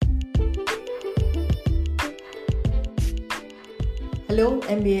Hello,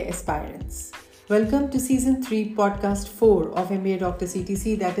 MBA aspirants. Welcome to Season 3, Podcast 4 of MBA Dr.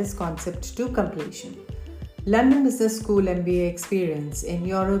 CTC, that is Concept to Completion. London Business School MBA experience in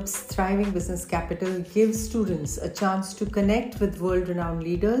Europe's thriving business capital gives students a chance to connect with world-renowned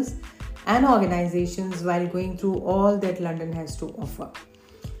leaders and organizations while going through all that London has to offer.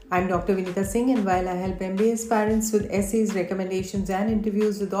 I'm Dr. Vinita Singh, and while I help MBA aspirants with essays, recommendations, and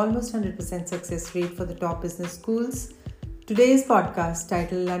interviews with almost 100% success rate for the top business schools, today's podcast,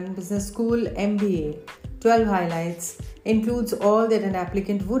 titled London Business School MBA 12 Highlights, includes all that an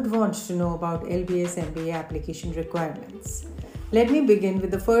applicant would want to know about LBS MBA application requirements. Let me begin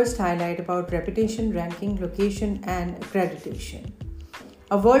with the first highlight about reputation, ranking, location, and accreditation.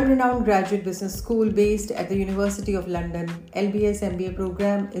 A world-renowned graduate business school based at the University of London, LBS MBA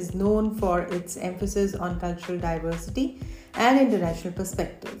program is known for its emphasis on cultural diversity and international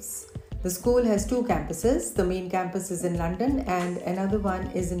perspectives. The school has two campuses. The main campus is in London and another one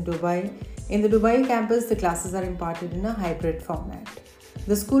is in Dubai. In the Dubai campus, the classes are imparted in a hybrid format.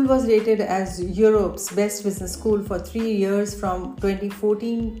 The school was rated as Europe's best business school for 3 years from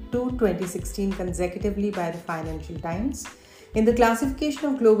 2014 to 2016 consecutively by the Financial Times. In the classification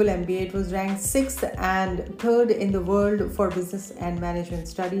of global MBA, it was ranked 6th and 3rd in the world for business and management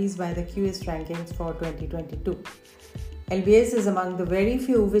studies by the QS rankings for 2022. LBS is among the very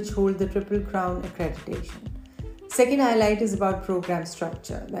few which hold the Triple Crown accreditation. Second highlight is about program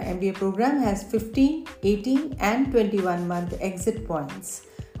structure. The MBA program has 15, 18 and 21-month exit points.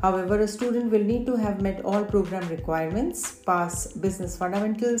 However, a student will need to have met all program requirements, pass business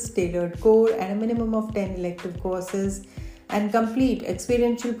fundamentals, tailored core and a minimum of 10 elective courses, and complete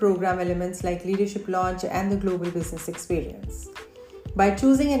experiential program elements like leadership launch and the global business experience. By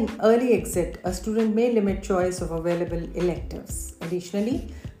choosing an early exit, a student may limit choice of available electives.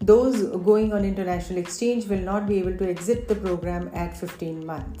 Additionally, those going on international exchange will not be able to exit the program at 15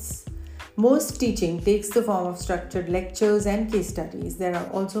 months. Most teaching takes the form of structured lectures and case studies. There are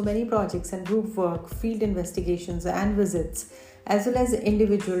also many projects and group work, field investigations and visits, as well as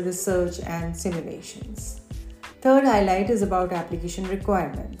individual research and simulations. Third highlight is about application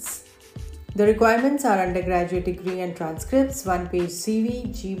requirements. The requirements are undergraduate degree and transcripts, 1-page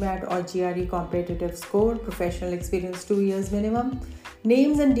CV, GMAT or GRE competitive score, professional experience 2 years minimum,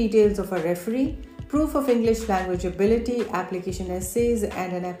 names and details of a referee, proof of English language ability, application essays,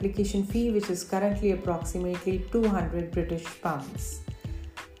 and an application fee which is currently approximately £200.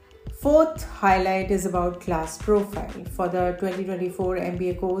 Fourth highlight is about class profile. For the 2024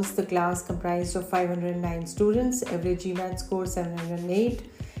 MBA course, the class comprised of 509 students, average GMAT score 708,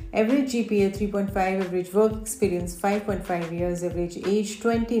 average GPA 3.5, average work experience 5.5 years, average age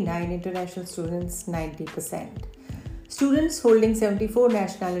 29, international students 90%. Students holding 74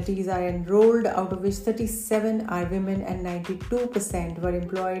 nationalities are enrolled, out of which 37 are women and 92% were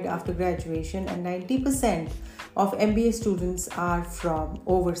employed after graduation, and 90% of MBA students are from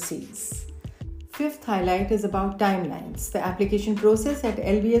overseas. Fifth highlight is about timelines. The application process at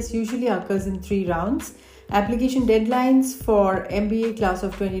LBS usually occurs in 3 rounds. Application deadlines for MBA class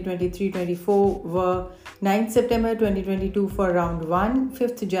of 2023-24 were 9th September 2022 for round 1,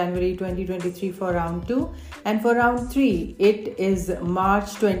 5th January 2023 for round 2, and for round 3 it is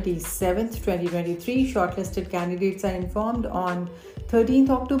March 27th 2023. Shortlisted candidates are informed on 13th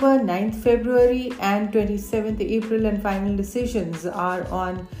October, 9th February and 27th April, and final decisions are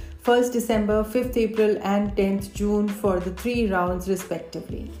on 1st December, 5th April and 10th June for the 3 rounds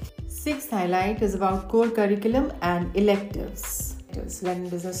respectively. Sixth highlight is about core curriculum and electives. London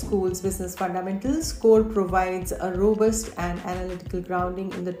Business School's Business Fundamentals core provides a robust and analytical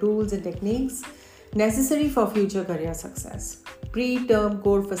grounding in the tools and techniques necessary for future career success. Pre-term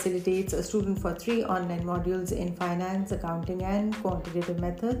core facilitates a student for 3 online modules in finance, accounting and quantitative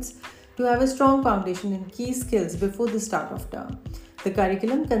methods to have a strong foundation in key skills before the start of term. The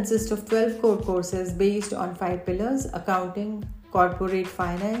curriculum consists of 12 core courses based on 5 pillars: accounting, corporate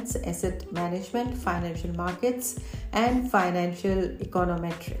finance, asset management, financial markets, and financial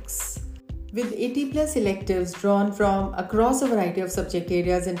econometrics. With 80 plus electives drawn from across a variety of subject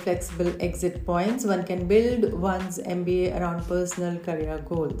areas and flexible exit points, one can build one's MBA around personal career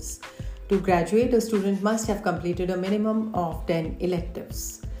goals. To graduate, a student must have completed a minimum of 10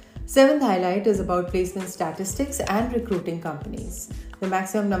 electives. Seventh highlight is about placement statistics and recruiting companies. The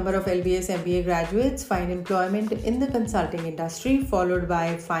maximum number of LBS MBA graduates find employment in the consulting industry, followed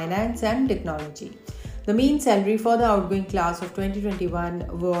by finance and technology. The mean salary for the outgoing class of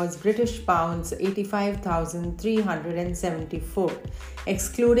 2021 was British pounds 85,374,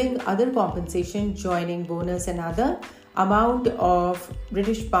 excluding other compensation, joining bonus and other, amount of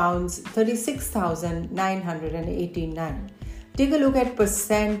British pounds 36,989. Take a look at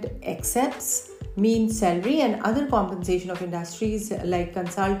percent accepts, mean salary, and other compensation of industries like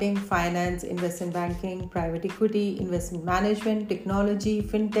consulting, finance, investment banking, private equity, investment management, technology,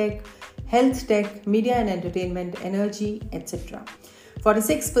 fintech, health tech, media and entertainment, energy, etc.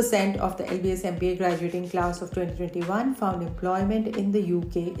 46% of the LBS MBA graduating class of 2021 found employment in the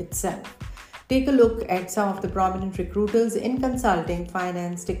UK itself. Take a look at some of the prominent recruiters in consulting,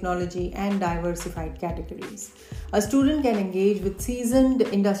 finance, technology, and diversified categories. A student can engage with seasoned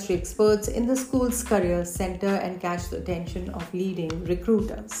industry experts in the school's career center and catch the attention of leading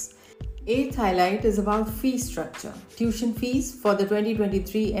recruiters. Eighth highlight is about fee structure. Tuition fees for the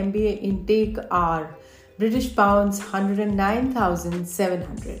 2023 MBA intake are British pounds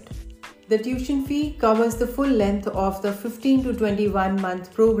 109,700. The tuition fee covers the full length of the 15 to 21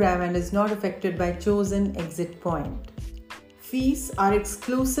 month program and is not affected by chosen exit point. Fees are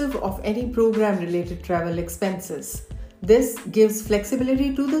exclusive of any program related travel expenses. This gives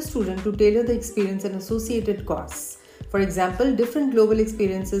flexibility to the student to tailor the experience and associated costs. For example, different global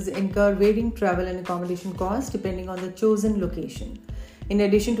experiences incur varying travel and accommodation costs depending on the chosen location. In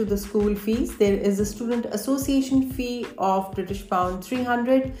addition to the school fees, there is a student association fee of British pound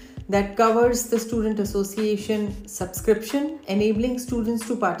 300 that covers the student association subscription, enabling students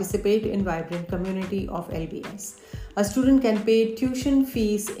to participate in vibrant community of LBS. A student can pay tuition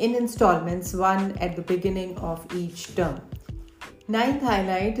fees in installments, one at the beginning of each term. Ninth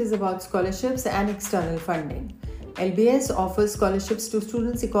highlight is about scholarships and external funding. LBS offers scholarships to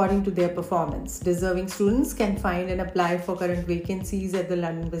students according to their performance. Deserving students can find and apply for current vacancies at the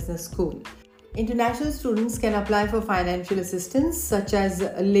London Business School. International students can apply for financial assistance such as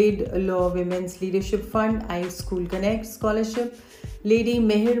Laidlaw Women's Leadership Fund, IELTS School Connect Scholarship, Lady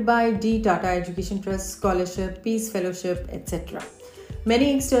Meherbai D. Tata Education Trust Scholarship, Peace Fellowship, etc.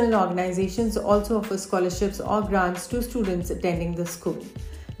 Many external organizations also offer scholarships or grants to students attending the school.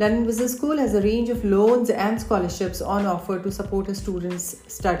 London Business School has a range of loans and scholarships on offer to support a student's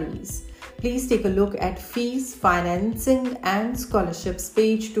studies. Please take a look at fees, financing, and scholarships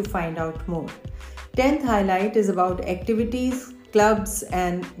page to find out more. 10th highlight is about activities, clubs,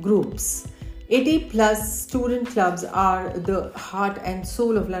 and groups. 80 plus student clubs are the heart and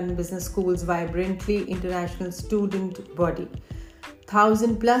soul of London Business School's vibrantly international student body.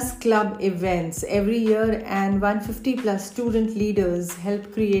 1,000 plus club events every year and 150 plus student leaders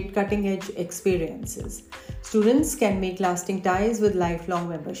help create cutting-edge experiences. Students can make lasting ties with lifelong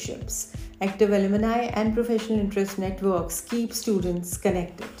memberships. Active alumni and professional interest networks keep students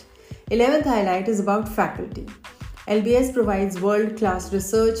connected. 11th highlight is about faculty. LBS provides world-class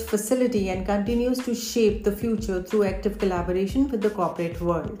research facility and continues to shape the future through active collaboration with the corporate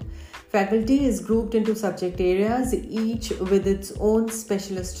world. Faculty is grouped into subject areas, each with its own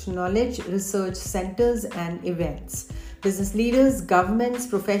specialist knowledge, research centers, and events. Business leaders, governments,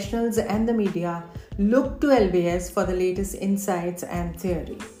 professionals, and the media look to LBS for the latest insights and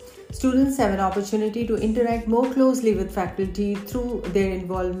theory. Students have an opportunity to interact more closely with faculty through their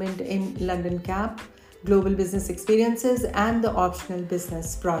involvement in London CAP, Global Business Experiences, and the Optional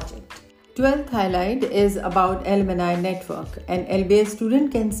Business Project. 12th highlight is about alumni network. An LBS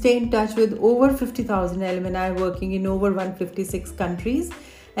student can stay in touch with over 50,000 alumni working in over 156 countries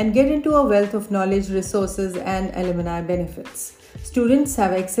and get into a wealth of knowledge, resources, and alumni benefits. Students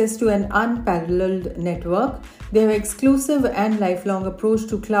have access to an unparalleled network. They have exclusive and lifelong approach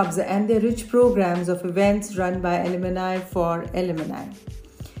to clubs and their rich programs of events run by alumni for alumni.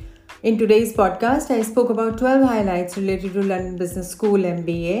 In today's podcast, I spoke about 12 highlights related to London Business School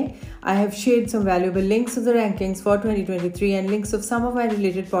MBA. I have shared some valuable links to the rankings for 2023 and links of some of my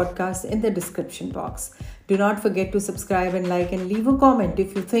related podcasts in the description box. Do not forget to subscribe and like and leave a comment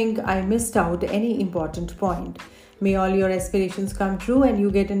if you think I missed out any important point. May all your aspirations come true and you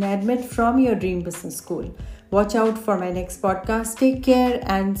get an admit from your dream business school. Watch out for my next podcast. Take care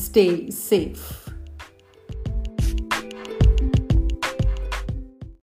and stay safe.